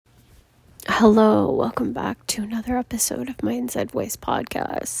Hello, welcome back to another episode of my Inside Voice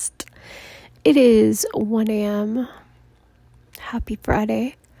podcast. It is 1 a.m. Happy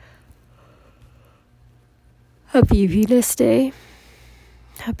Friday. Happy Venus Day.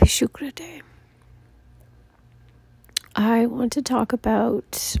 Happy Shukra Day. I want to talk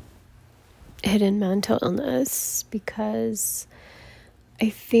about hidden mental illness because I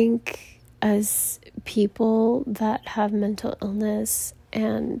think as people that have mental illness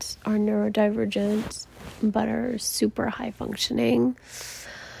and are neurodivergent but are super high functioning,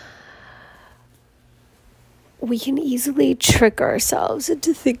 we can easily trick ourselves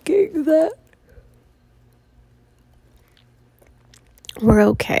into thinking that we're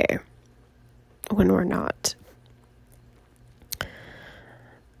okay when we're not.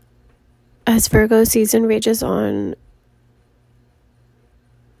 As Virgo season rages on,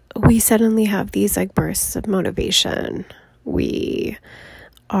 we suddenly have these bursts of motivation. We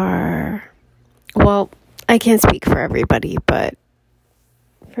are, I can't speak for everybody, but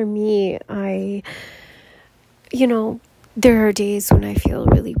for me, there are days when I feel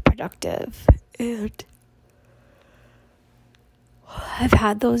really productive, and I've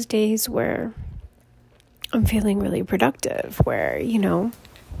had those days where I'm feeling really productive, where,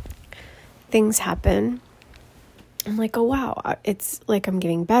 things happen. I'm like, oh wow, it's like I'm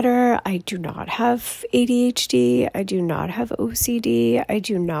getting better. I do not have ADHD. I do not have OCD. I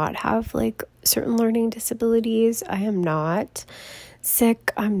do not have certain learning disabilities. I am not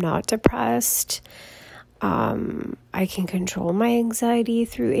sick. I'm not depressed. I can control my anxiety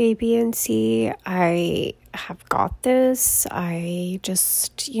through A, B, and C. I have got this. I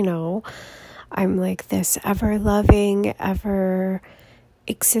just, I'm like this ever-loving,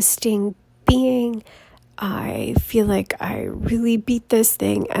 ever-existing being. I feel like I really beat this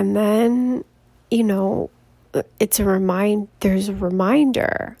thing. And then, there's reminders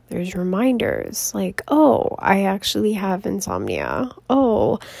like, oh, I actually have insomnia.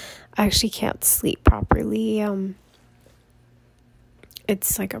 Oh, I actually can't sleep properly.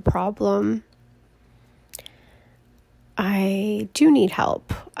 It's like a problem. I do need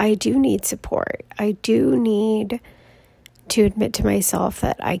help. I do need support. I do need to admit to myself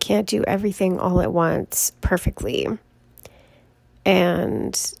that I can't do everything all at once perfectly,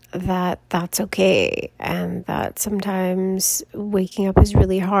 and that's okay, and that sometimes waking up is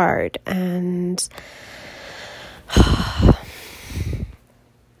really hard, and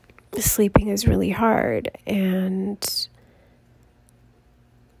sleeping is really hard, and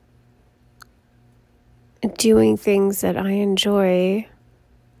doing things that I enjoy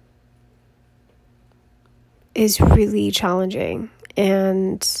is really challenging,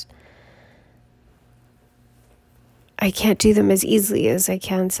 and I can't do them as easily as I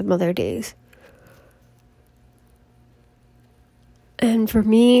can some other days. And for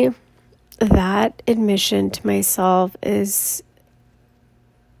me, that admission to myself is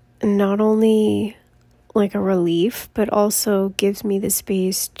not only like a relief, but also gives me the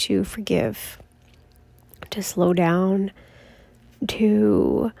space to forgive, to slow down,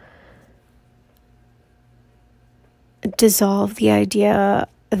 to dissolve the idea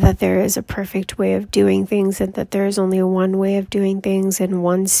that there is a perfect way of doing things, and that there is only one way of doing things and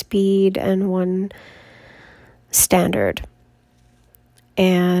one speed and one standard.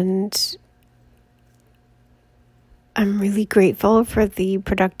 And I'm really grateful for the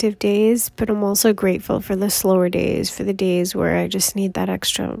productive days, but I'm also grateful for the slower days, for the days where I just need that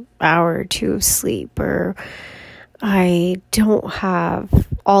extra hour or two of sleep, or I don't have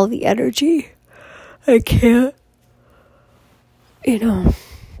all the energy. I can't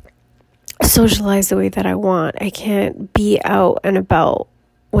socialize the way that I want. I can't be out and about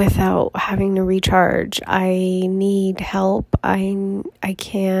without having to recharge. I need help. I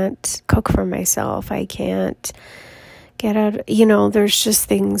can't cook for myself. I can't get out. There's just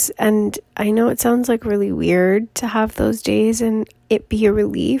things. And I know it sounds really weird to have those days and it be a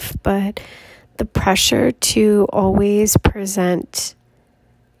relief, but the pressure to always present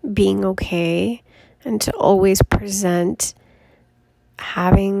being okay and to always present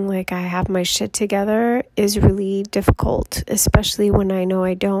having I have my shit together is really difficult, especially when I know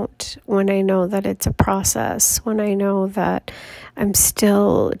I don't, when I know that it's a process, when I know that I'm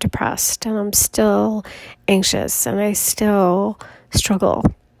still depressed and I'm still anxious and I still struggle.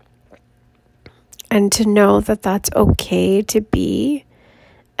 And to know that that's okay to be,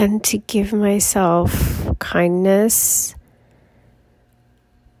 and to give myself kindness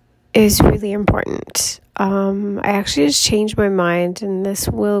is really important. I actually just changed my mind, and this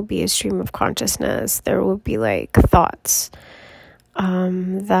will be a stream of consciousness. There will be thoughts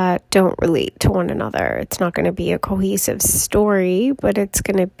that don't relate to one another. It's not going to be a cohesive story, but it's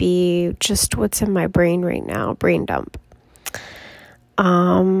going to be just what's in my brain right now, brain dump.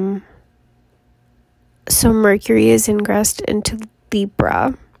 So Mercury is ingressed into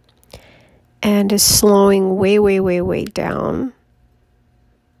Libra and is slowing way, way, way, way down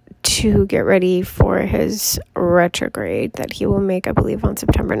to get ready for his retrograde that he will make, I believe, on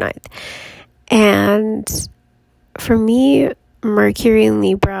September 9th. And for me, Mercury in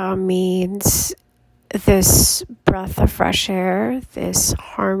Libra means this breath of fresh air, this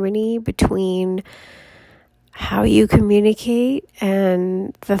harmony between how you communicate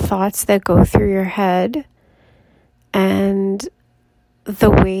and the thoughts that go through your head and the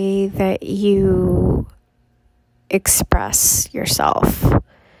way that you express yourself.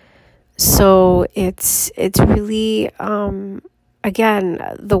 So it's really,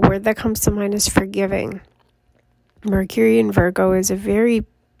 again, the word that comes to mind is forgiving. Mercury in Virgo is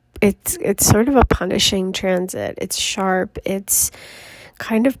it's sort of a punishing transit. It's sharp, it's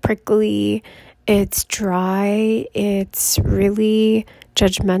kind of prickly, it's dry, it's really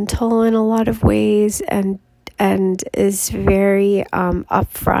judgmental in a lot of ways, and is very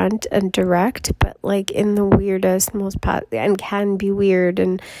upfront and direct, but like in the weirdest, and can be weird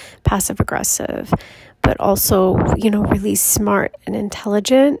and passive aggressive, but also, really smart and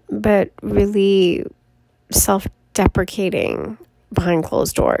intelligent, but really self-deprecating behind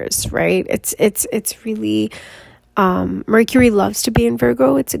closed doors, right? It's really Mercury loves to be in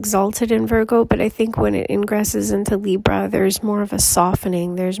Virgo. It's exalted in Virgo, but I think when it ingresses into Libra, there's more of a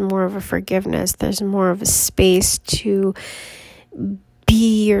softening, there's more of a forgiveness, there's more of a space to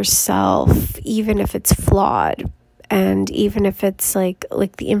be yourself, even if it's flawed, and even if it's like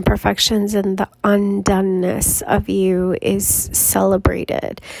the imperfections and the undoneness of you is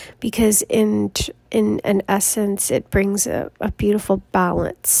celebrated, because in an essence, it brings a beautiful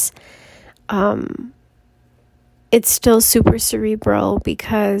balance. It's still super cerebral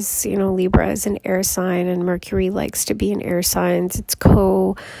because, Libra is an air sign and Mercury likes to be in air signs. It's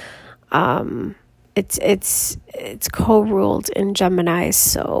co-ruled in Gemini,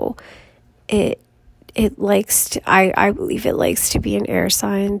 so it likes to, I believe it likes to be in air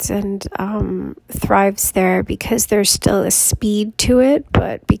signs and thrives there because there's still a speed to it,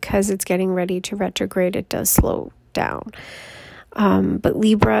 but because it's getting ready to retrograde, it does slow down. But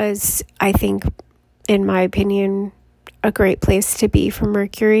Libra is, I think, in my opinion, a great place to be for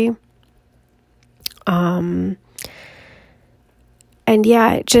Mercury. And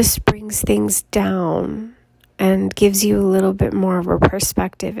yeah, it just brings things down and gives you a little bit more of a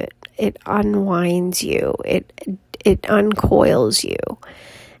perspective. It unwinds you. It uncoils you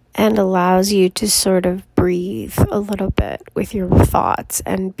and allows you to sort of breathe a little bit with your thoughts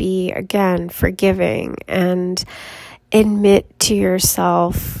and be, again, forgiving and admit to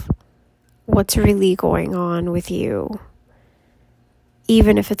yourself what's really going on with you,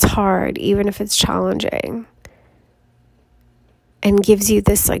 even if it's hard, even if it's challenging, and gives you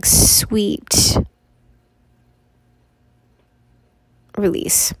this sweet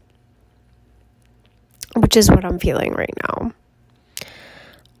release, which is what I'm feeling right now.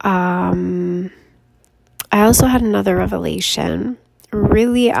 I also had another revelation,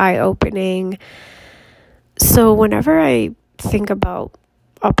 really eye-opening. So whenever I think about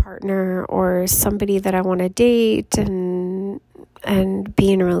a partner or somebody that I want to date and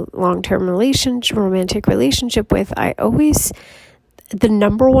be in a long-term romantic relationship with, the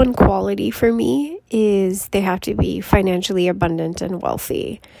number one quality for me is they have to be financially abundant and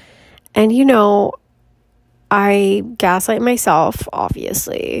wealthy. And I gaslight myself,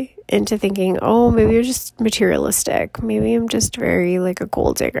 obviously, into thinking, oh, maybe you're just materialistic. Maybe I'm just very a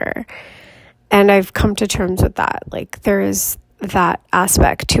gold digger. And I've come to terms with that. There is that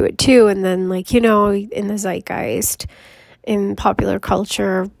aspect to it too. And then in the zeitgeist, in popular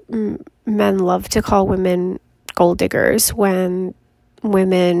culture, men love to call women gold diggers when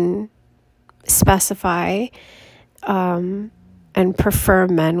women specify and prefer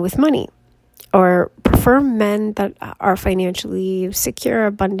men with money, or prefer men that are financially secure,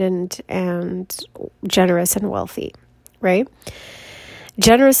 abundant, and generous and wealthy, right?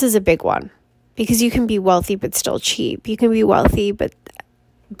 Generous is a big one. Because you can be wealthy but still cheap. You can be wealthy but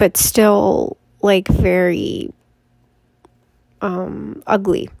still very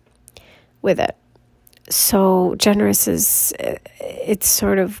ugly with it. So generous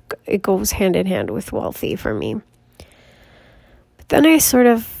it goes hand in hand with wealthy for me. But then I sort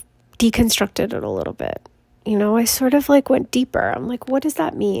of deconstructed it a little bit. I sort of went deeper. I'm what does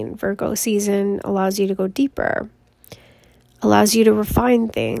that mean? Virgo season allows you to go deeper. Allows you to refine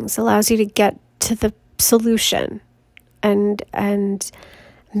things, allows you to get to the solution and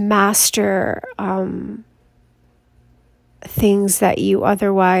master things that you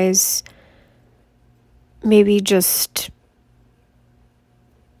otherwise maybe just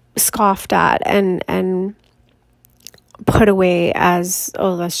scoffed at and put away as,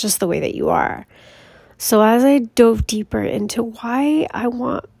 oh, that's just the way that you are. So as I dove deeper into why I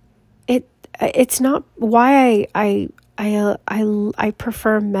want it, it's not why I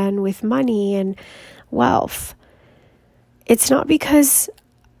prefer men with money and wealth. It's not because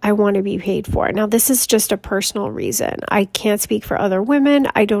I want to be paid for. Now, this is just a personal reason. I can't speak for other women.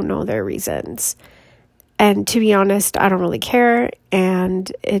 I don't know their reasons. And to be honest, I don't really care,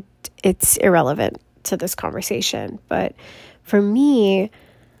 and it's irrelevant to this conversation. But for me,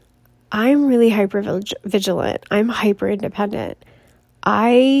 I'm really hyper vigilant. I'm hyper independent.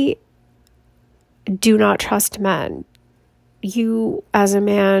 I do not trust men. You, as a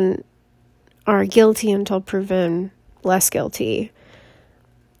man, are guilty until proven less guilty.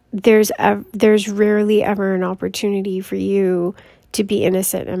 There's rarely ever an opportunity for you to be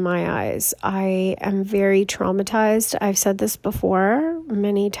innocent in my eyes. I am very traumatized. I've said this before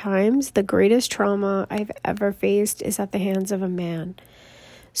many times. The greatest trauma I've ever faced is at the hands of a man.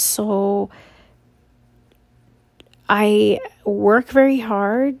 So I work very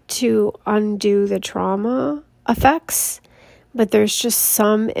hard to undo the trauma effects, but there's just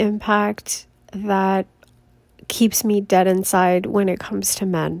some impact that keeps me dead inside when it comes to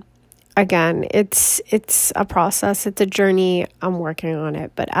men. Again, it's a process, it's a journey, I'm working on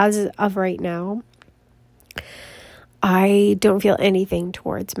it. But as of right now, I don't feel anything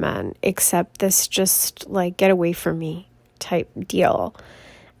towards men except this just like get away from me type deal.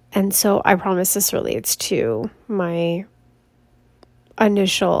 And so I promise this relates to my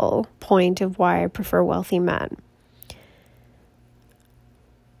initial point of why I prefer wealthy men.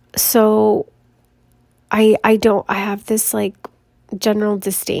 So I have this like general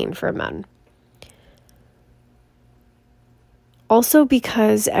disdain for men. Also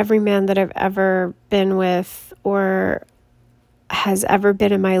because every man that I've ever been with or has ever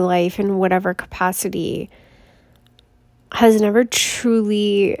been in my life in whatever capacity has never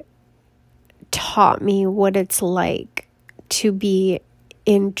truly taught me what it's like to be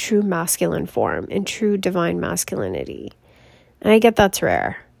in true masculine form, in true divine masculinity. And I get that's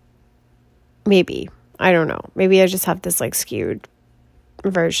rare. Maybe. I don't know. Maybe I just have this like skewed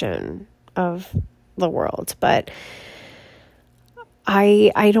version of the world. But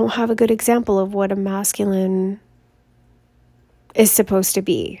I don't have a good example of what a masculine is supposed to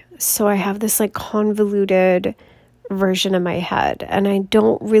be. So I have this like convoluted version in my head, and I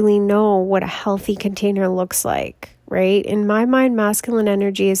don't really know what a healthy container looks like, right? In my mind, masculine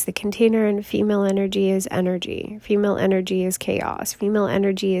energy is the container and female energy is energy. Female energy is chaos. Female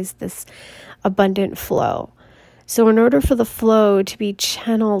energy is this abundant flow. So in order for the flow to be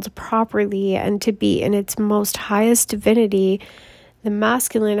channeled properly and to be in its most highest divinity, the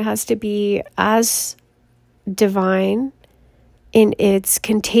masculine has to be as divine in its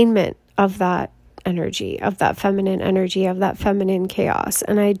containment of that energy, of that feminine energy, of that feminine chaos.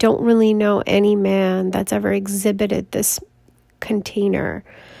 And I don't really know any man that's ever exhibited this container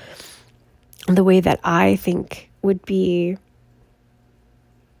the way that I think would be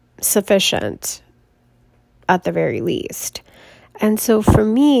sufficient at the very least. And so for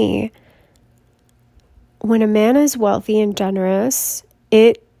me, when a man is wealthy and generous,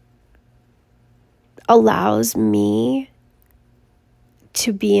 it allows me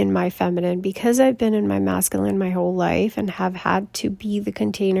to be in my feminine. Because I've been in my masculine my whole life and have had to be the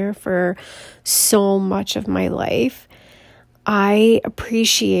container for so much of my life, I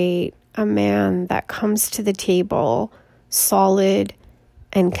appreciate a man that comes to the table solid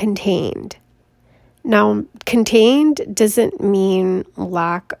and contained. Now, contained doesn't mean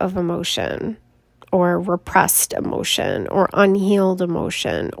lack of emotion or repressed emotion or unhealed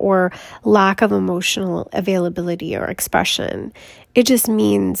emotion or lack of emotional availability or expression. It just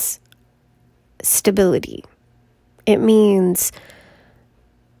means stability. It means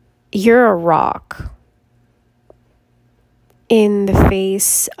you're a rock in the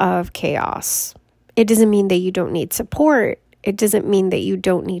face of chaos. It doesn't mean that you don't need support. It doesn't mean that you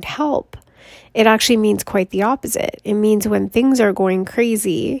don't need help. It actually means quite the opposite. It means when things are going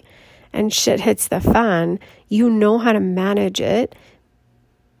crazy and shit hits the fan, you know how to manage it.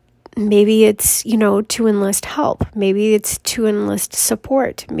 Maybe it's, to enlist help. Maybe it's to enlist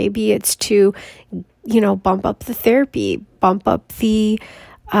support. Maybe it's to, bump up the therapy, bump up the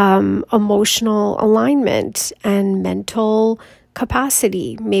emotional alignment and mental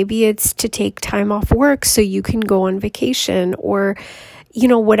capacity. Maybe it's to take time off work so you can go on vacation, or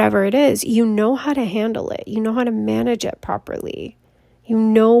whatever it is, you know how to handle it. You know how to manage it properly. You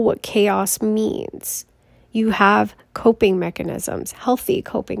know what chaos means. You have coping mechanisms, healthy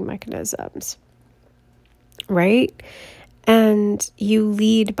coping mechanisms, right? And you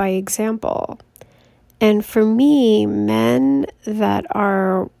lead by example. And for me, men that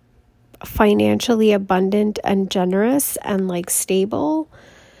are financially abundant and generous and like stable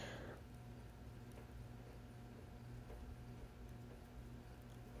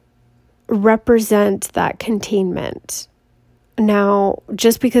represent that containment. Now,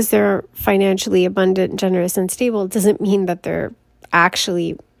 just because they're financially abundant, generous, and stable doesn't mean that they're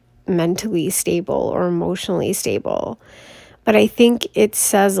actually mentally stable or emotionally stable. But I think it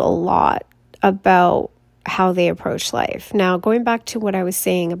says a lot about how they approach life. Now, going back to what I was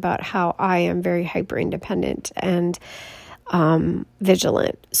saying about how I am very hyper independent and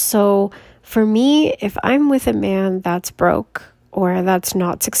vigilant. So for me, if I'm with a man that's broke or that's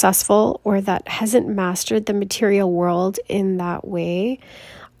not successful or that hasn't mastered the material world in that way,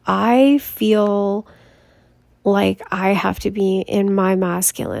 I feel like I have to be in my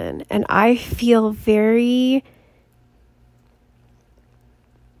masculine, and I feel very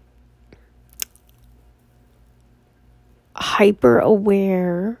hyper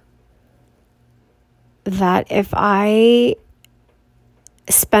aware that if I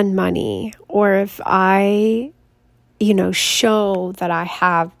spend money or if I show that I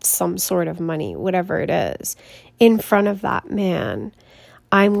have some sort of money, whatever it is, in front of that man,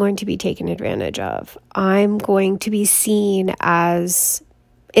 I'm going to be taken advantage of. I'm going to be seen as,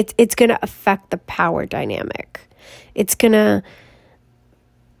 it's going to affect the power dynamic.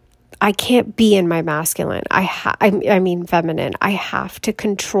 I can't be in my masculine. I mean feminine. I have to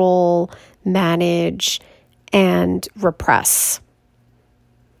control, manage, and repress.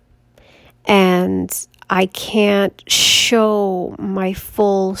 And I can't show my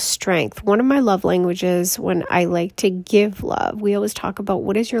full strength. One of my love languages, when I like to give love, we always talk about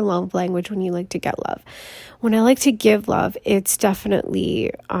what is your love language when you like to get love. When I like to give love, it's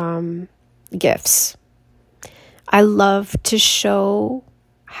definitely gifts. I love to show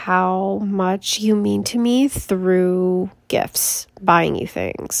how much you mean to me through gifts, buying you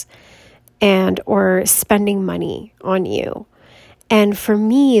things, or spending money on you. And for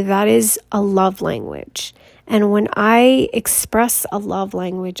me, that is a love language. And when I express a love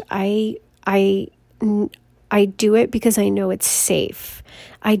language, I do it because I know it's safe.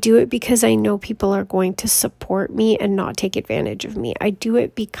 I do it because I know people are going to support me and not take advantage of me. I do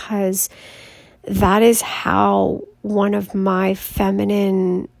it because that is how one of my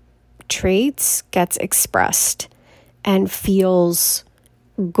feminine traits gets expressed and feels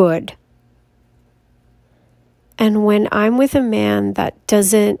good. And when I'm with a man that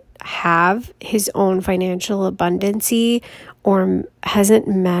doesn't have his own financial abundancy or hasn't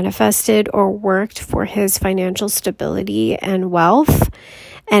manifested or worked for his financial stability and wealth,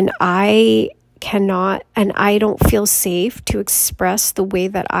 and I don't feel safe to express the way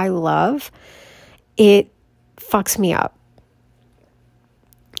that I love, it fucks me up.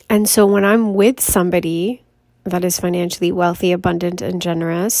 And so when I'm with somebody that is financially wealthy, abundant, and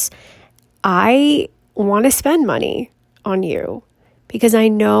generous, I want to spend money on you because I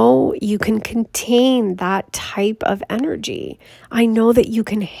know you can contain that type of energy. I know that you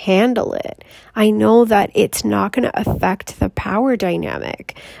can handle it. I know that it's not going to affect the power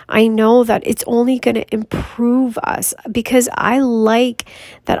dynamic. I know that it's only going to improve us because I like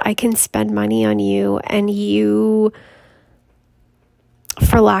that I can spend money on you and you,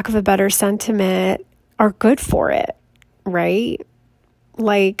 for lack of a better sentiment, are good for it, right?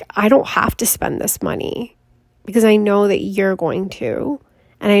 Like, I don't have to spend this money because I know that you're going to,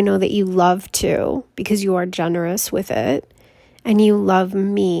 and I know that you love to because you are generous with it and you love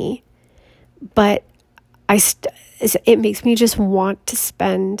me. But it makes me just want to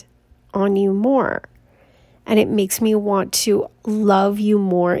spend on you more. And it makes me want to love you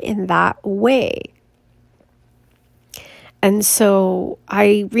more in that way. And so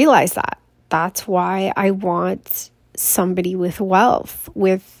I realize that. That's why I want somebody with wealth,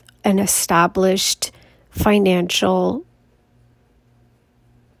 with an established financial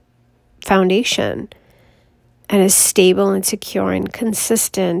foundation, and is stable and secure and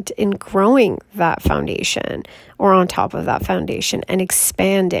consistent in growing that foundation or on top of that foundation and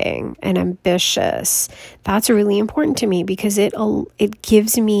expanding and ambitious. That's really important to me because it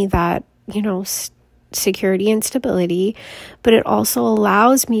gives me that, security and stability, but it also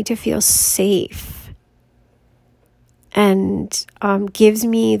allows me to feel safe and gives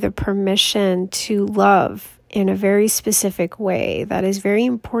me the permission to love in a very specific way that is very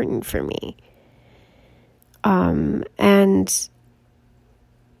important for me. And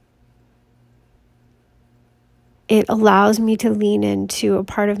it allows me to lean into a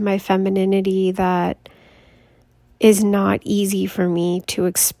part of my femininity that is not easy for me to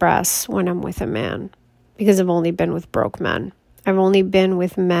express when I'm with a man, because I've only been with broke men. I've only been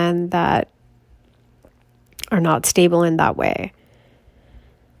with men that are not stable in that way,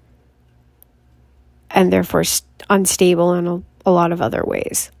 and therefore unstable in a lot of other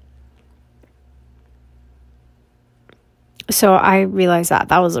ways. So I realized that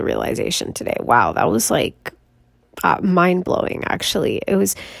was a realization today. Wow, that was like mind-blowing, actually. It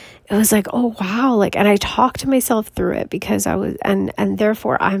was like, oh wow, like, and I talked to myself through it because I was, and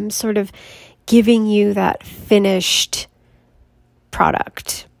therefore I'm sort of giving you that finished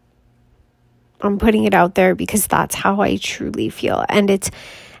product. I'm putting it out there because that's how I truly feel. And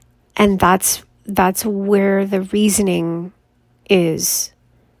that's where the reasoning is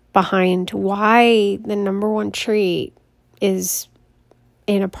behind why the number one trait is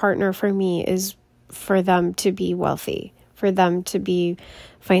in a partner for me is for them to be wealthy, for them to be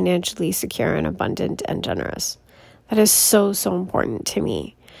financially secure and abundant and generous. That is so, so important to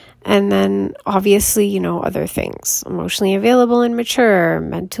me. And then obviously, other things, emotionally available and mature,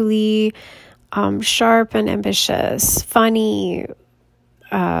 mentally sharp and ambitious, funny,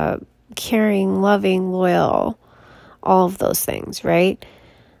 caring, loving, loyal, all of those things, right?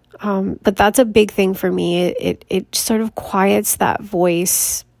 But that's a big thing for me. It sort of quiets that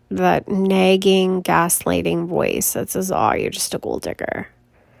voice, that nagging, gaslighting voice that says, oh, you're just a gold digger.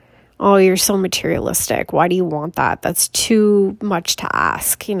 Oh, you're so materialistic. Why do you want that? That's too much to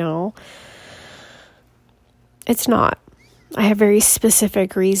ask, It's not. I have very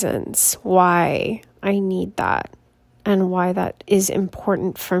specific reasons why I need that and why that is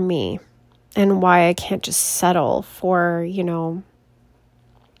important for me and why I can't just settle for,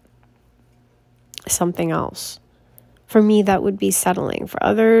 something else. For me, that would be settling. For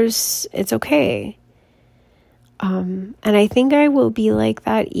others, it's okay. And I think I will be like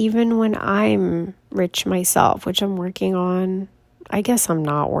that even when I'm rich myself, which I'm working on. I guess I'm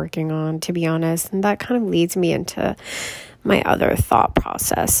not working on, to be honest. And that kind of leads me into my other thought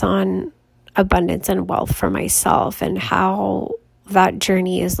process on abundance and wealth for myself and how that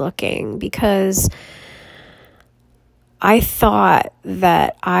journey is looking. Because I thought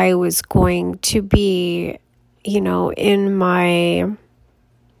that I was going to be, in my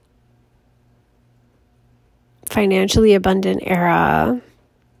financially abundant era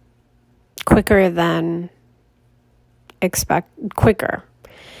quicker.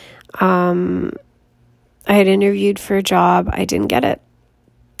 I had interviewed for a job. I didn't get it.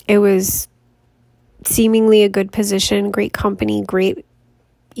 It was seemingly a good position, great company, great,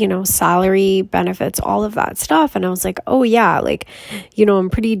 salary, benefits, all of that stuff. And I was like, oh yeah, like, I'm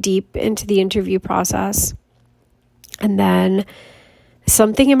pretty deep into the interview process. And then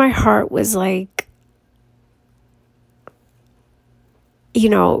something in my heart was like, it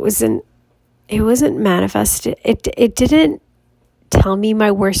wasn't manifested. It didn't tell me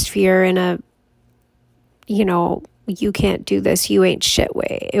my worst fear in a, you can't do this, you ain't shit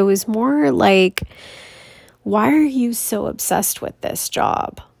way. It was more like, why are you so obsessed with this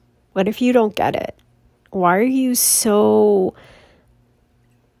job? What if you don't get it? Why are you so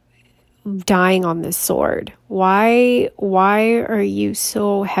dying on this sword? Why are you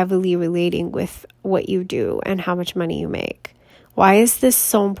so heavily relating with what you do and how much money you make? Why is this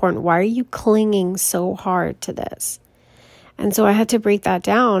so important? Why are you clinging so hard to this? And so I had to break that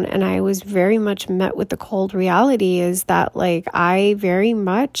down, and I was very much met with the cold reality is that, like, I very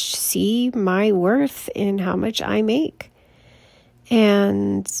much see my worth in how much I make.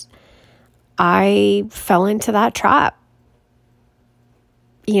 And I fell into that trap.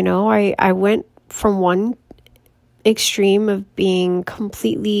 I went from one extreme of being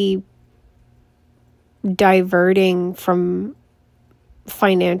completely diverting from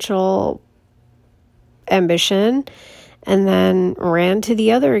financial ambition, and then ran to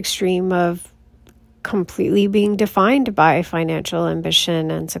the other extreme of completely being defined by financial ambition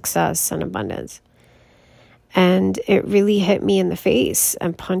and success and abundance. And it really hit me in the face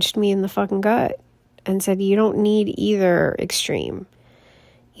and punched me in the fucking gut and said, you don't need either extreme.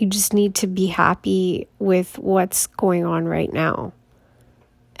 You just need to be happy with what's going on right now.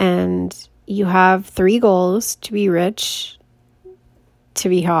 And you have 3 goals: to be rich, to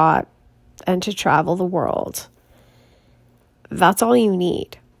be hot, and to travel the world. That's all you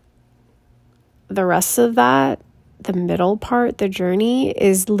need. The rest of that, the middle part, the journey,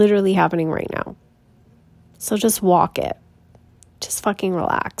 is literally happening right now. So just walk it. Just fucking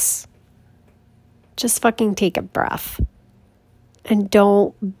relax. Just fucking take a breath. And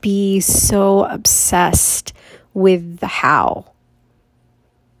don't be so obsessed with the how.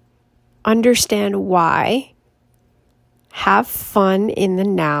 Understand why have fun in the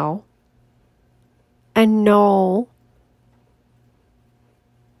now, and know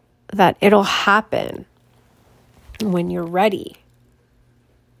that it'll happen when you're ready,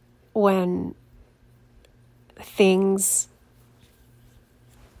 when things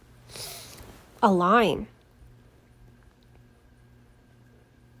align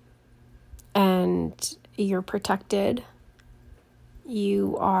and you're protected,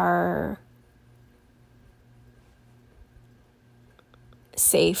 you are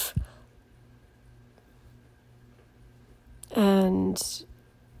safe, and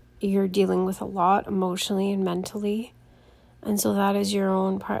you're dealing with a lot emotionally and mentally. And so that is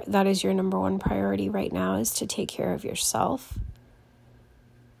your number one priority right now, is to take care of yourself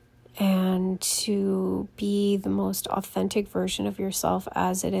and to be the most authentic version of yourself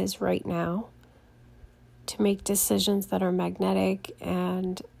as it is right now, to make decisions that are magnetic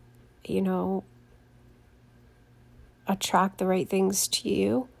and, attract the right things to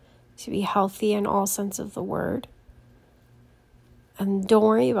you, to be healthy in all sense of the word. And don't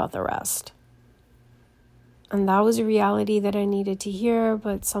worry about the rest. And that was a reality that I needed to hear,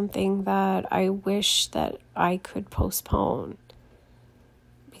 but something that I wish that I could postpone,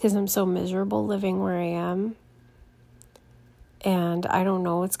 because I'm so miserable living where I am. And I don't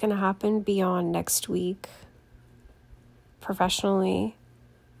know what's going to happen beyond next week professionally.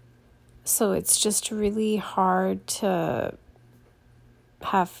 So it's just really hard to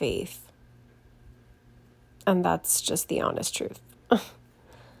have faith. And that's just the honest truth.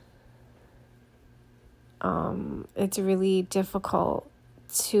 It's really difficult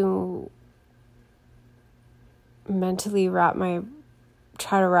to mentally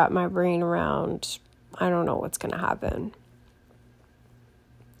try to wrap my brain around, I don't know what's going to happen.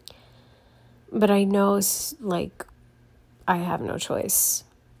 But I know, I have no choice.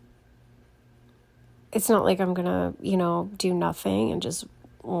 It's not like I'm going to, do nothing and just,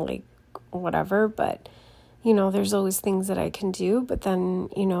 whatever, but there's always things that I can do, but then,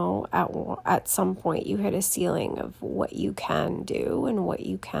 at some point you hit a ceiling of what you can do and what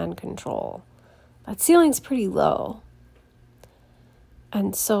you can control. That ceiling's pretty low.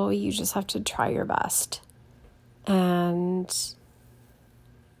 And so you just have to try your best and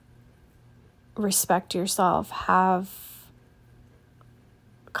respect yourself, have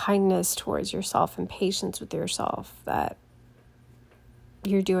kindness towards yourself and patience with yourself, that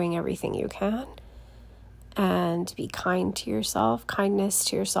you're doing everything you can. And be kind to yourself. Kindness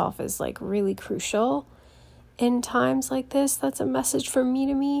to yourself is really crucial in times like this. That's a message from me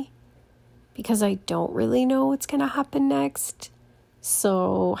to me, because I don't really know what's going to happen next.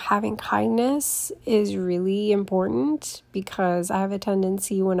 So having kindness is really important, because I have a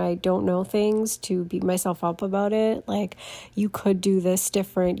tendency when I don't know things to beat myself up about it. You could do this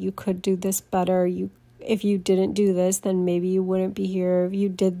different. You could do this better. If you didn't do this, then maybe you wouldn't be here. If you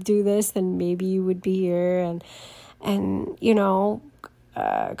did do this, then maybe you would be here. And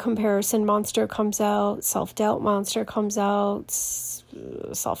comparison monster comes out, self-doubt monster comes out,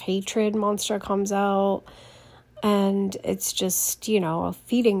 self-hatred monster comes out. And it's just, a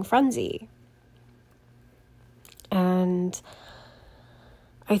feeding frenzy. And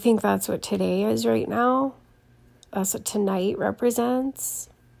I think that's what today is right now. That's what tonight represents.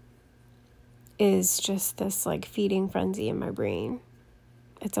 Is just this feeding frenzy in my brain.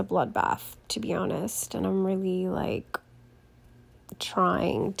 It's a bloodbath, to be honest. And I'm really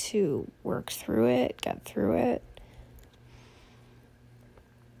trying to work through it, get through it.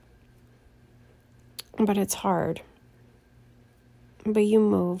 But it's hard. But you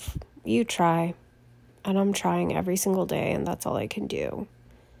move, you try. And I'm trying every single day, and that's all I can do.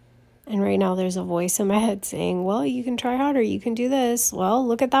 And right now there's a voice in my head saying, well, you can try harder, you can do this. Well,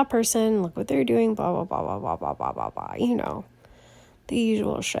 look at that person, look what they're doing, blah, blah, blah, blah, blah, blah, blah, blah, blah. The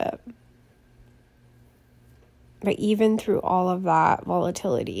usual shit. But even through all of that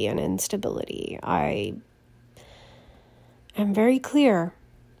volatility and instability, I am very clear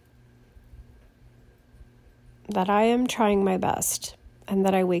that I am trying my best, and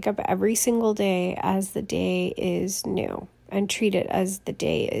that I wake up every single day as the day is new, and treat it as the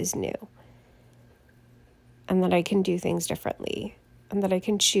day is new. And that I can do things differently. And that I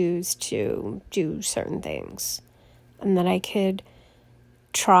can choose to do certain things. And that I could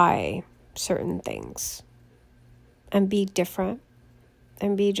try certain things. And be different.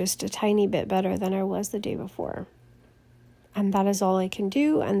 And be just a tiny bit better than I was the day before. And that is all I can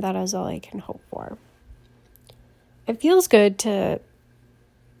do. And that is all I can hope for. It feels good to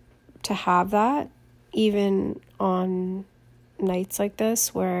have that, even on nights like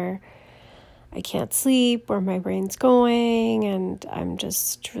this where I can't sleep, where my brain's going and I'm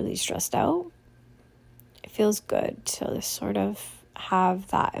just really stressed out. It feels good to sort of have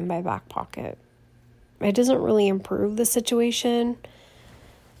that in my back pocket. It doesn't really improve the situation,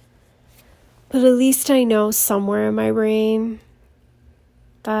 but at least I know somewhere in my brain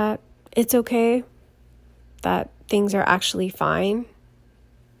that it's okay, that things are actually fine,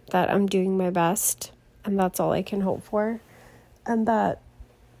 that I'm doing my best, and that's all I can hope for. And that,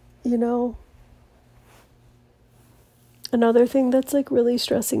 another thing that's like really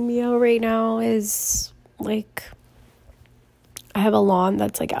stressing me out right now is like I have a lawn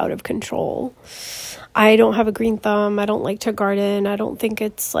that's like out of control. I don't have a green thumb. I don't like to garden. I don't think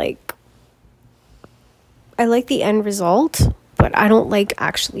it's like, I like the end result, but I don't like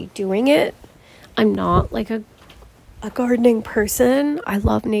actually doing it. I'm not like a gardening person. I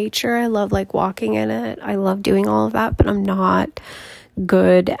love nature. I love like walking in it. I love doing all of that, but I'm not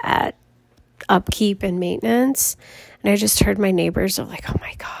good at upkeep and maintenance. And I just heard my neighbors are like, oh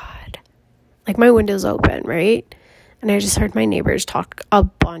my God, like my window's open, right? And I just heard my neighbors talk a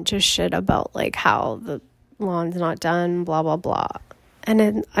bunch of shit about like how the lawn's not done, blah, blah, blah. And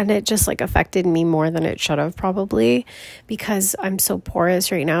it just like affected me more than it should have probably, because I'm so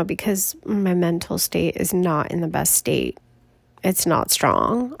porous right now, because my mental state is not in the best state. It's not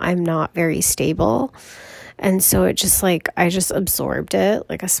strong. I'm not very stable. And so it just like, I just absorbed it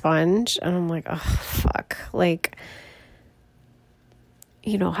like a sponge, and I'm like, oh, fuck. Like,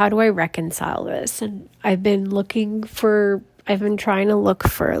 how do I reconcile this? And I've been trying to look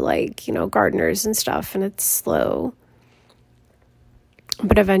for like, gardeners and stuff, and it's slow.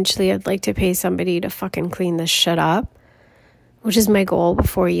 But eventually I'd like to pay somebody to fucking clean this shit up, which is my goal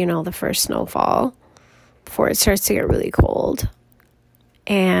before, the first snowfall, before it starts to get really cold.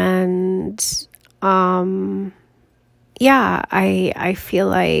 And, yeah, I feel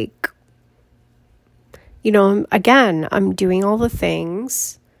like, again, I'm doing all the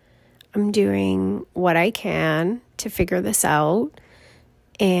things. I'm doing what I can to figure this out.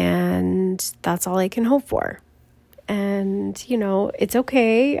 And that's all I can hope for. And, it's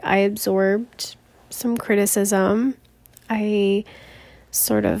okay. I absorbed some criticism. I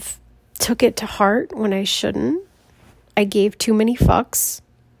sort of took it to heart when I shouldn't. I gave too many fucks.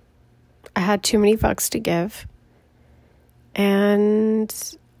 I had too many fucks to give. And,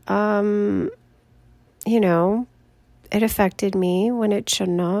 it affected me when it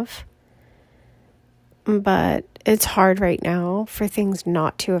shouldn't have. But it's hard right now for things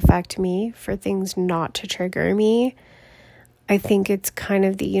not to affect me, for things not to trigger me. I think it's kind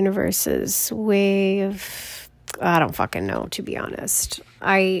of the universe's way of, I don't fucking know, to be honest.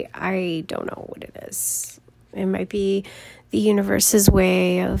 I don't know what it is. It might be the universe's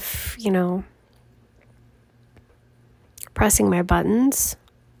way of, pressing my buttons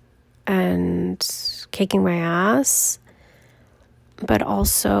and kicking my ass. But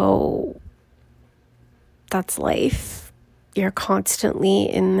also, that's life. You're constantly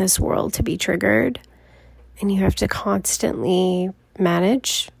in this world to be triggered, and you have to constantly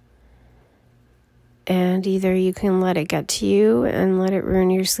manage. And either you can let it get to you and let it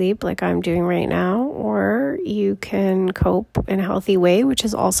ruin your sleep like I'm doing right now, or you can cope in a healthy way, which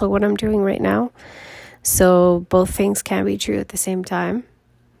is also what I'm doing right now. So both things can be true at the same time.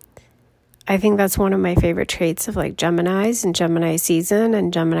 I think that's one of my favorite traits of like Geminis and Gemini season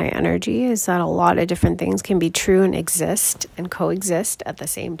and Gemini energy, is that a lot of different things can be true and exist and coexist at the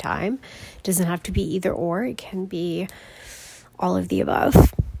same time. It doesn't have to be either or. It can be all of the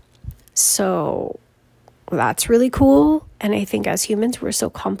above. So that's really cool. And I think as humans, we're so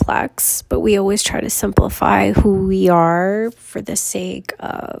complex, but we always try to simplify who we are for the sake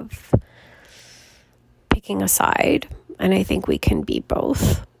of picking a side. And I think we can be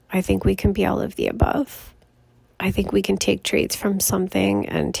both. I think we can be all of the above. I think we can take traits from something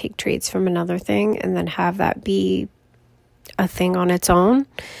and take traits from another thing and then have that be a thing on its own.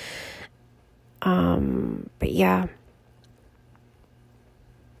 But yeah,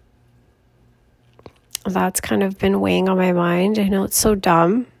 that's kind of been weighing on my mind. I know it's so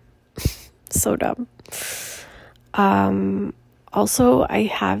dumb. So dumb. Also, I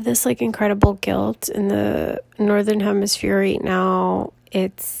have this like incredible guilt in the Northern Hemisphere right now.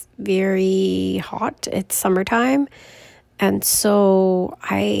 It's very hot. It's summertime. And so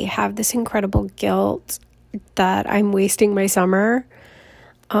I have this incredible guilt that I'm wasting my summer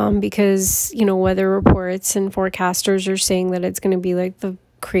because, weather reports and forecasters are saying that it's going to be like the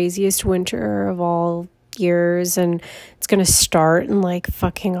craziest winter of all years, and it's going to start in like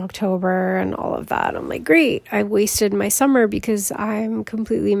fucking October and all of that. I'm like, great. I wasted my summer because I'm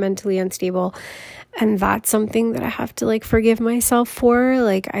completely mentally unstable. And that's something that I have to like forgive myself for.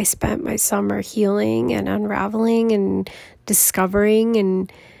 Like, I spent my summer healing and unraveling and discovering and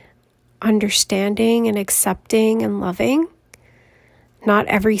understanding and accepting and loving. Not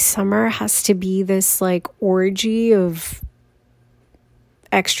every summer has to be this like orgy of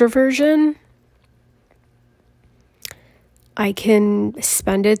extroversion. I can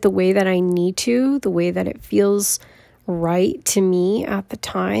spend it the way that I need to, the way that it feels right to me at the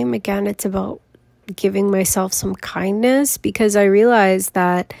time. Again, it's about giving myself some kindness, because I realize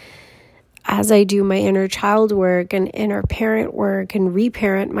that as I do my inner child work and inner parent work and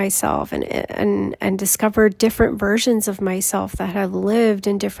reparent myself and discover different versions of myself that have lived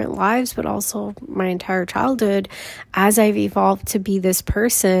in different lives, but also my entire childhood, as I've evolved to be this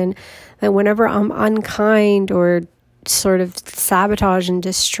person, that whenever I'm unkind or sort of sabotage and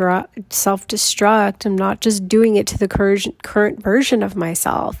self-destruct, I'm not just doing it to the current version of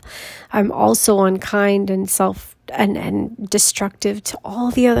myself. I'm also unkind and and destructive to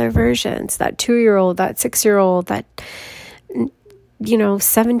all the other versions, that 2-year-old, that 6-year-old, that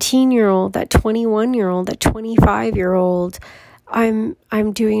 17-year-old, that 21-year-old, that 25-year-old. I'm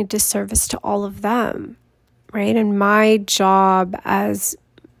doing a disservice to all of them, right? And my job as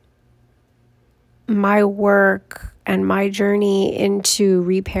my work and my journey into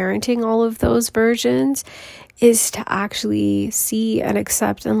reparenting all of those versions is to actually see and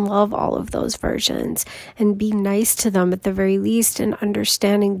accept and love all of those versions and be nice to them at the very least, and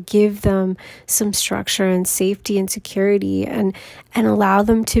understand and give them some structure and safety and security, and allow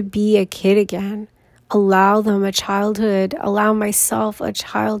them to be a kid again. Allow them a childhood, allow myself a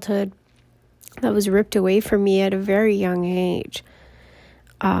childhood that was ripped away from me at a very young age.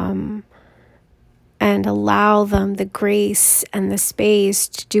 And allow them the grace and the space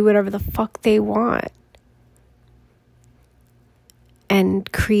to do whatever the fuck they want.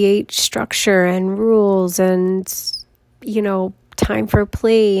 And create structure and rules and, time for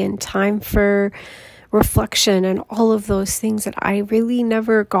play and time for reflection and all of those things that I really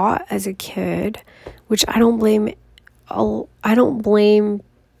never got as a kid, which I don't blame,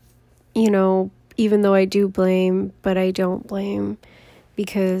 even though I do blame, but I don't blame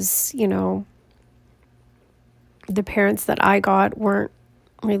because, the parents that I got weren't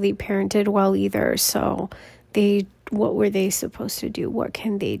really parented well either. So what were they supposed to do? What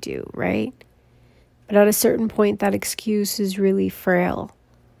can they do, right? But at a certain point, that excuse is really frail.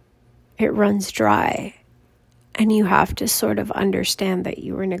 It runs dry. And you have to sort of understand that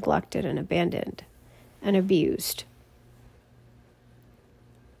you were neglected and abandoned and abused.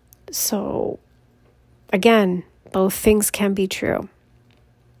 So, again, both things can be true.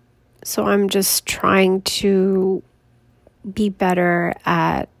 So I'm just trying to be better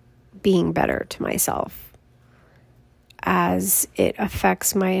at being better to myself as it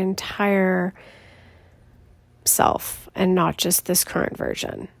affects my entire self and not just this current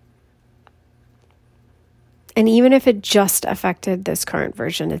version. And even if it just affected this current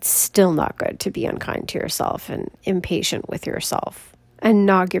version, it's still not good to be unkind to yourself and impatient with yourself and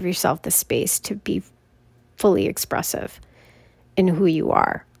not give yourself the space to be fully expressive in who you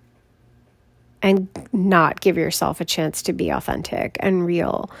are. And not give yourself a chance to be authentic and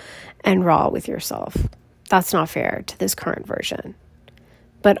real and raw with yourself. That's not fair to this current version.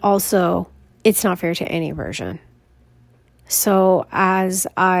 But also, it's not fair to any version. So as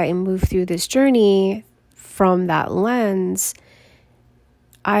I move through this journey from that lens,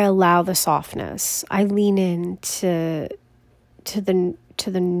 I allow the softness. I lean into the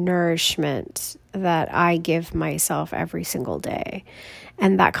nourishment that I give myself every single day.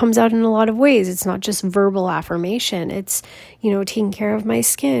 And that comes out in a lot of ways. It's not just verbal affirmation. It's, taking care of my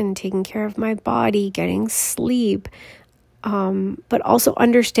skin, taking care of my body, getting sleep, but also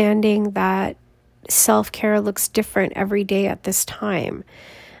understanding that self-care looks different every day at this time.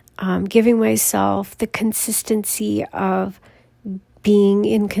 Giving myself the consistency of being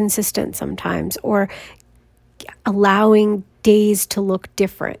inconsistent sometimes, or allowing days to look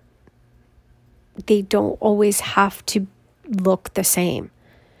different. They don't always have to look the same.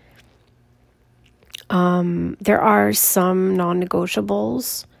 There are some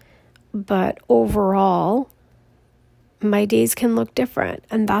non-negotiables, but overall, my days can look different,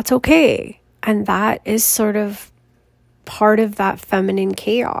 and that's okay. And that is sort of part of that feminine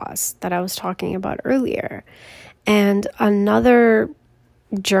chaos that I was talking about earlier. And another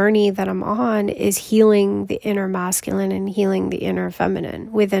journey that I'm on is healing the inner masculine and healing the inner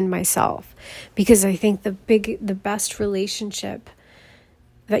feminine within myself. Because I think the best relationship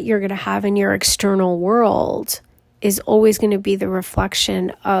that you're going to have in your external world is always going to be the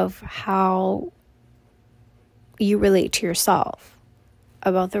reflection of how you relate to yourself,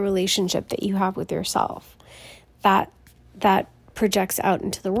 about the relationship that you have with yourself. That projects out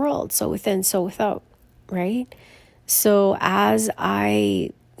into the world, so within, so without, right? So as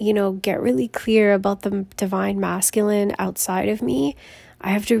I, get really clear about the divine masculine outside of me, I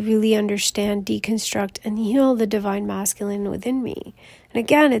have to really understand, deconstruct, and heal the divine masculine within me. And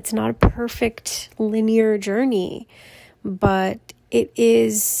again, it's not a perfect linear journey, but it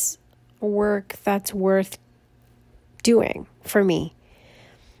is work that's worth doing for me.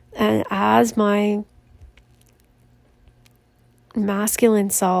 And as my masculine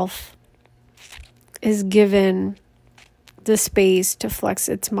self is given the space to flex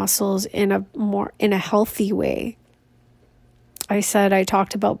its muscles in a healthy way. I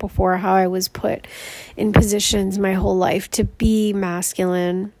talked about before how I was put in positions my whole life to be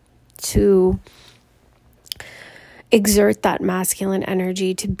masculine, to exert that masculine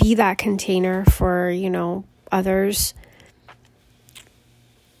energy, to be that container for, others.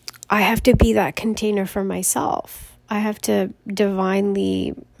 I have to be that container for myself. I have to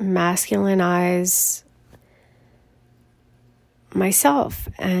divinely masculinize myself,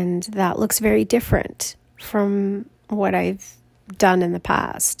 and that looks very different from what I've done in the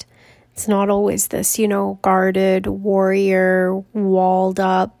past. It's not always this, guarded, warrior, walled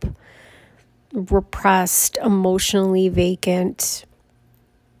up, repressed, emotionally vacant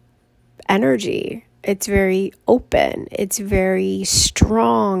energy. It's very open. It's very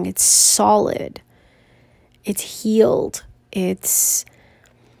strong. It's solid. It's healed. It's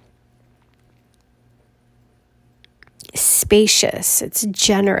spacious. It's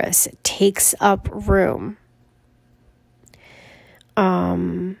generous. It takes up room.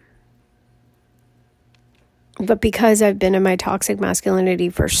 But because I've been in my toxic masculinity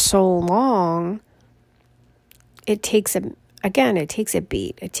for so long, it takes a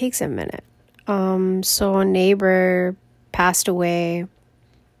beat. It takes a minute. So a neighbor passed away,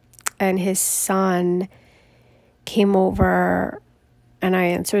 and his son came over, and I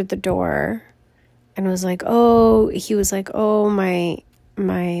answered the door, and was like, he was like,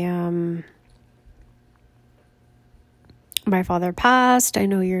 my father passed. I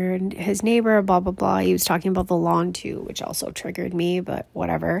know you're his neighbor, blah, blah, blah. He was talking about the lawn too, which also triggered me, but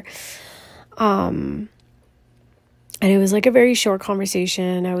whatever. And it was like a very short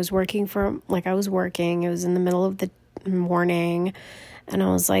conversation. I was working. It was in the middle of the morning. And I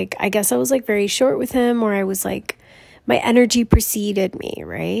was like, I guess I was like very short with him, or I was like, my energy preceded me,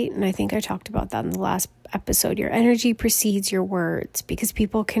 right? And I think I talked about that in the last episode. Your energy precedes your words, because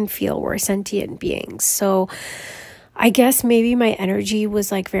people can feel we're sentient beings. So I guess maybe my energy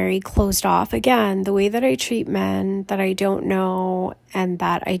was like very closed off. Again, the way that I treat men that I don't know and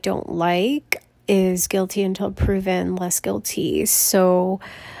that I don't like is guilty until proven less guilty. So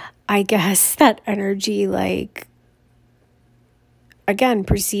I guess that energy, again,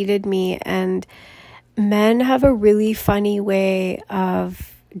 preceded me. And men have a really funny way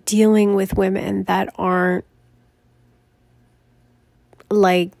of dealing with women that aren't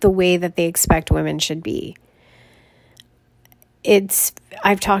like the way that they expect women should be.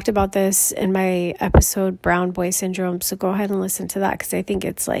 I've talked about this in my episode Brown Boy Syndrome, so go ahead and listen to that, because I think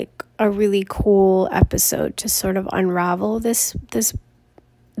it's like a really cool episode to sort of unravel this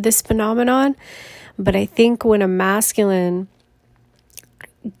phenomenon. But I think when a masculine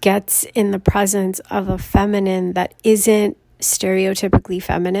gets in the presence of a feminine that isn't stereotypically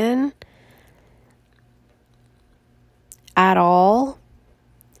feminine at all,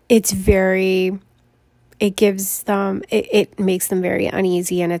 it makes them very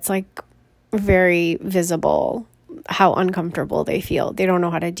uneasy, and it's like very visible how uncomfortable they feel. They don't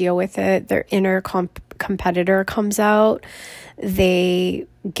know how to deal with it. Their inner competitor comes out. They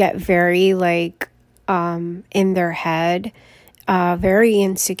get very in their head, very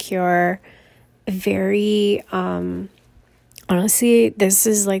insecure, very honestly, this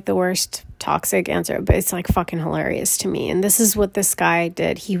is like the worst toxic answer, but it's like fucking hilarious to me. And this is what this guy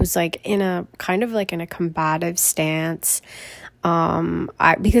did. He was like in a combative stance.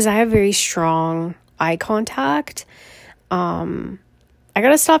 Because I have very strong eye contact. I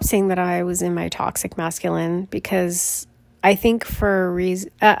gotta stop saying that I was in my toxic masculine, because I think for a reason,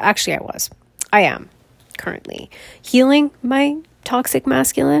 actually I am currently healing my toxic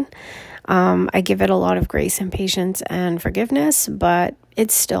masculine. I give it a lot of grace and patience and forgiveness, but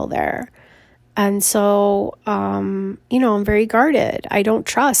it's still there. And so, I'm very guarded. I don't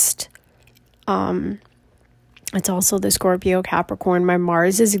trust. It's also the Scorpio Capricorn. My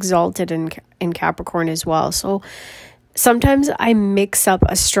Mars is exalted in Capricorn as well. So sometimes I mix up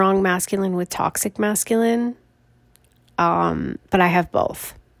a strong masculine with toxic masculine. But I have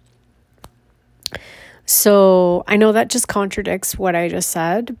both. So I know that just contradicts what I just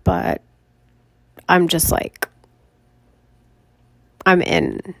said, but I'm just like, I'm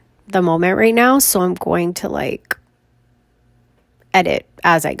in the moment right now. So I'm going to edit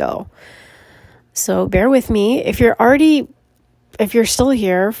as I go. So bear with me. If you're still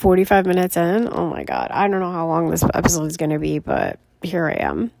here 45 minutes in, oh my God, I don't know how long this episode is going to be, but here I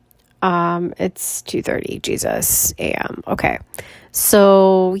am. It's 2:30, Jesus, a.m. Okay.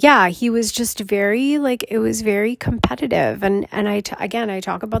 So yeah, he was just very, like, it was very competitive. And I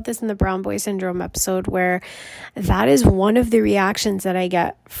talk about this in the Brown Boy Syndrome episode, where that is one of the reactions that I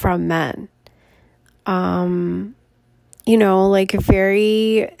get from men. You know, like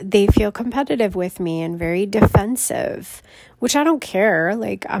they feel competitive with me and very defensive, which I don't care.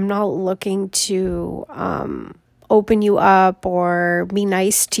 Like, I'm not looking to, open you up or be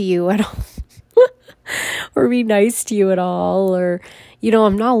nice to you at all. Or, you know,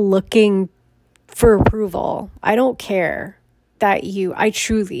 I'm not looking for approval. I don't care that I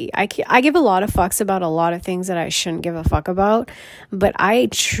give a lot of fucks about a lot of things that I shouldn't give a fuck about, but I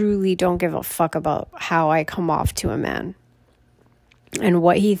truly don't give a fuck about how I come off to a man and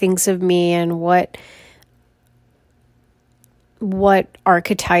what he thinks of me and what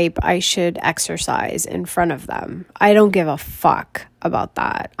archetype I should exercise in front of them. I don't give a fuck about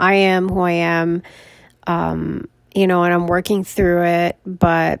that. I am who I am, you know, and I'm working through it,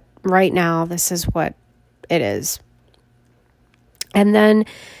 but right now this is what it is. And then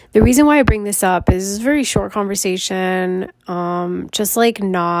the reason why I bring this up is a very short conversation, just like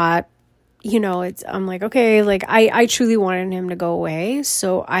not, you know, I'm like, okay, like I truly wanted him to go away.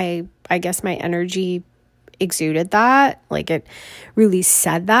 So I guess my energy exuded that, like it really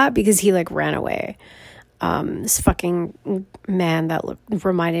said that, because he like ran away. This fucking man that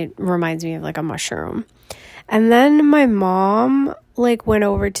reminds me of like a mushroom. And then my mom like went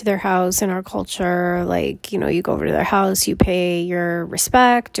over to their house. In our culture, like, you know, you go over to their house, you pay your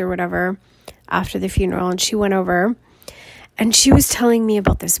respect or whatever after the funeral. And she went over and she was telling me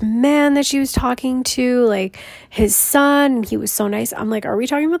about this man that she was talking to, like his son, and he was so nice. I'm like, are we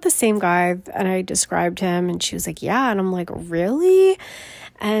talking about the same guy? And I described him and she was like, yeah. And I'm like, really?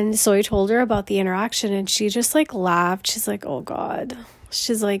 And so I told her about the interaction and she just like laughed. She's like, oh God.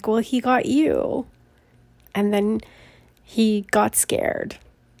 She's like, well, he got you. And then he got scared.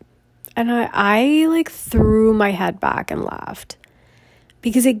 And I like threw my head back and laughed,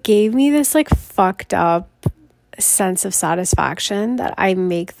 because it gave me this like fucked up sense of satisfaction that I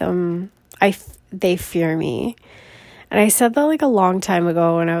make them, they fear me. And I said that like a long time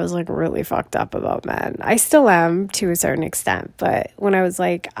ago when I was like really fucked up about men. I still am to a certain extent, but when I was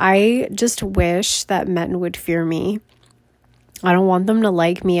like, I just wish that men would fear me. I don't want them to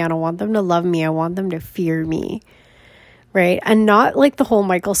like me. I don't want them to love me. I want them to fear me. Right? And not like the whole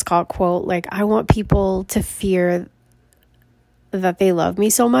Michael Scott quote, like, I want people to fear that they love me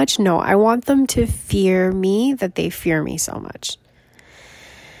so much. No, I want them to fear me, that they fear me so much.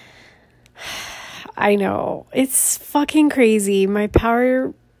 I know. It's fucking crazy. My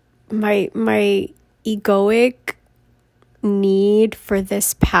power, my egoic need for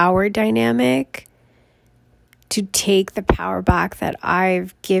this power dynamic to take the power back that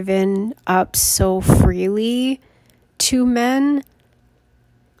I've given up so freely to men,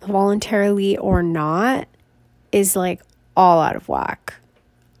 voluntarily or not, is like all out of whack.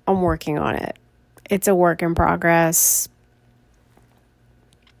 I'm working on it. It's a work in progress.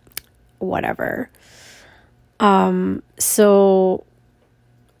 Whatever. So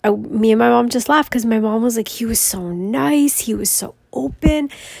me and my mom just laughed, because my mom was like, he was so nice. He was so open.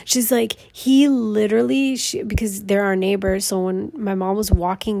 She's like, he literally, because they're our neighbors. So when my mom was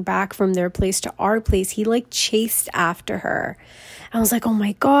walking back from their place to our place, he like chased after her. I was like, oh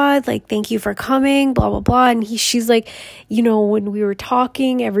my God, like, thank you for coming, blah, blah, blah. And she's like, you know, when we were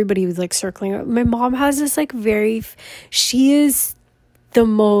talking, everybody was like circling. My mom has this like she is the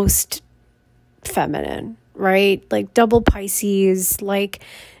most feminine, right? Like double Pisces, like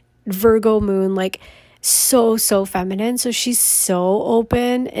Virgo moon, like so feminine. So she's so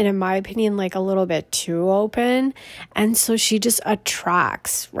open, and in my opinion, like a little bit too open. And so she just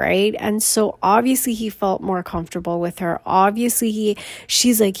attracts, right? And so obviously he felt more comfortable with her. Obviously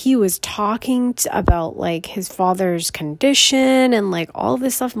she's like, he was talking about like his father's condition and like all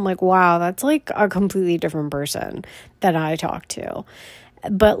this stuff. I'm like, wow, that's like a completely different person than I talk to.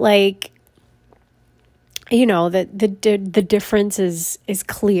 But like, you know, the difference is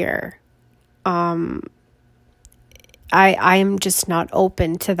clear. I'm just not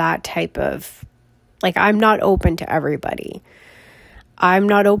open to that type of, like, I'm not open to everybody. I'm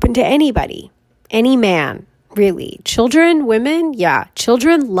not open to anybody, any man, really. Children, women, yeah,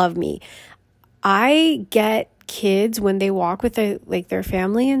 children love me. I get kids, when they walk with their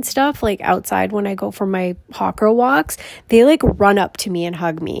family and stuff, like outside when I go for my hot girl walks, they like run up to me and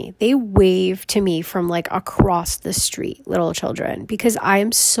hug me. They wave to me from like across the street, little children, because I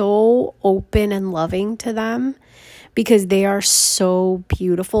am so open and loving to them, because they are so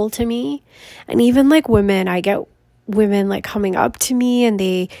beautiful to me. And even like women, I get women like coming up to me, and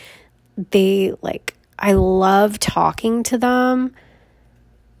they like, I love talking to them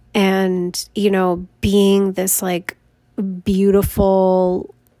and, being this like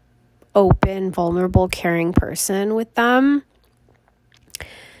beautiful, open, vulnerable, caring person with them.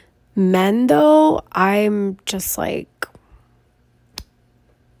 Men, though, I'm just like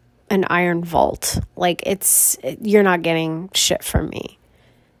an iron vault. Like you're not getting shit from me,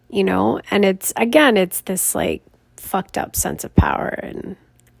 and it's this like fucked up sense of power, and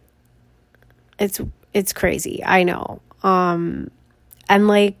it's crazy. I know. And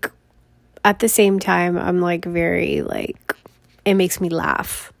like at the same time, I'm like very like, it makes me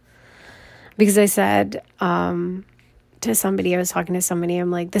laugh, because I said to somebody, I was talking to somebody, I'm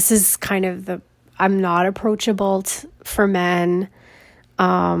like, this is kind of I'm not approachable for men.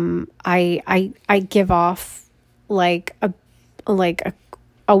 I give off like a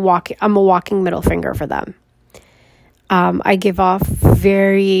I'm a walking middle finger for them. I give off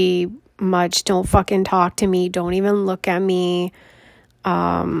very much, don't fucking talk to me, don't even look at me,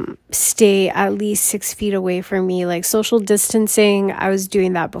 stay at least 6 feet away from me. Like social distancing, I was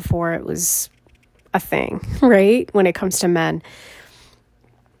doing that before it was a thing, right? When it comes to men.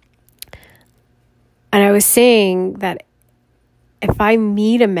 And I was saying that if I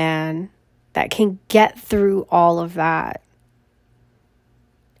meet a man that can get through all of that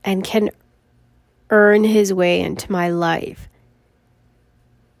and can earn his way into my life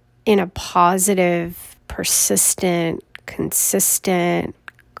in a positive, persistent, consistent,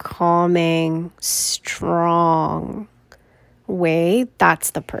 calming, strong way,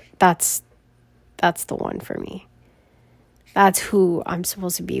 that's the one for me. That's who I'm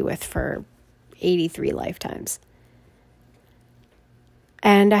supposed to be with for 83 lifetimes.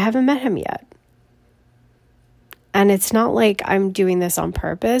 And I haven't met him yet. And it's not like I'm doing this on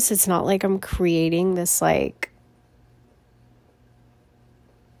purpose. It's not like I'm creating this like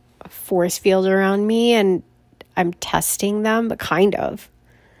force field around me and I'm testing them, but kind of.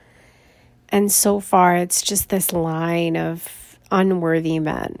 And so far, it's just this line of unworthy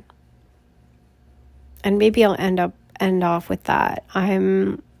men. And maybe I'll end off with that.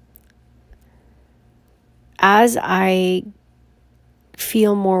 As I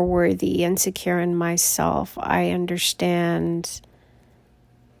feel more worthy and secure in myself, I understand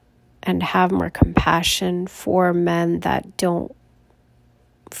and have more compassion for men that don't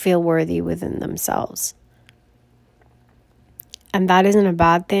feel worthy within themselves. And that isn't a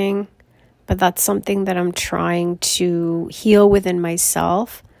bad thing, but that's something that I'm trying to heal within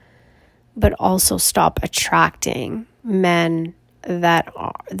myself, but also stop attracting men that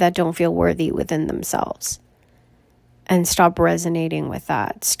don't feel worthy within themselves. And stop resonating with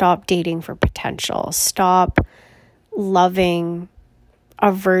that. Stop dating for potential. Stop loving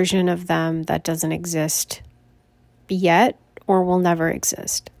a version of them that doesn't exist yet or will never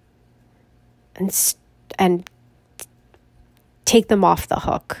exist. And take them off the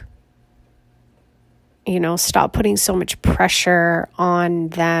hook. Stop putting so much pressure on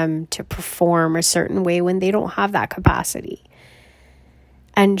them to perform a certain way when they don't have that capacity.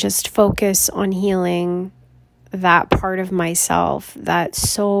 And just focus on healing that part of myself that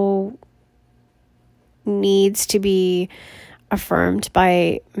so needs to be affirmed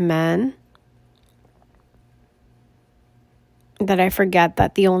by men, that I forget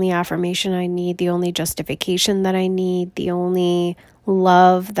that the only affirmation I need, the only justification that I need, the only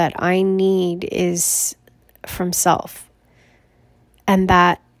love that I need is from self. And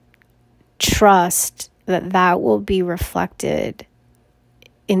that trust that will be reflected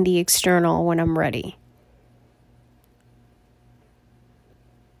in the external when I'm ready.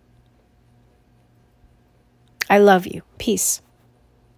 I love you. Peace.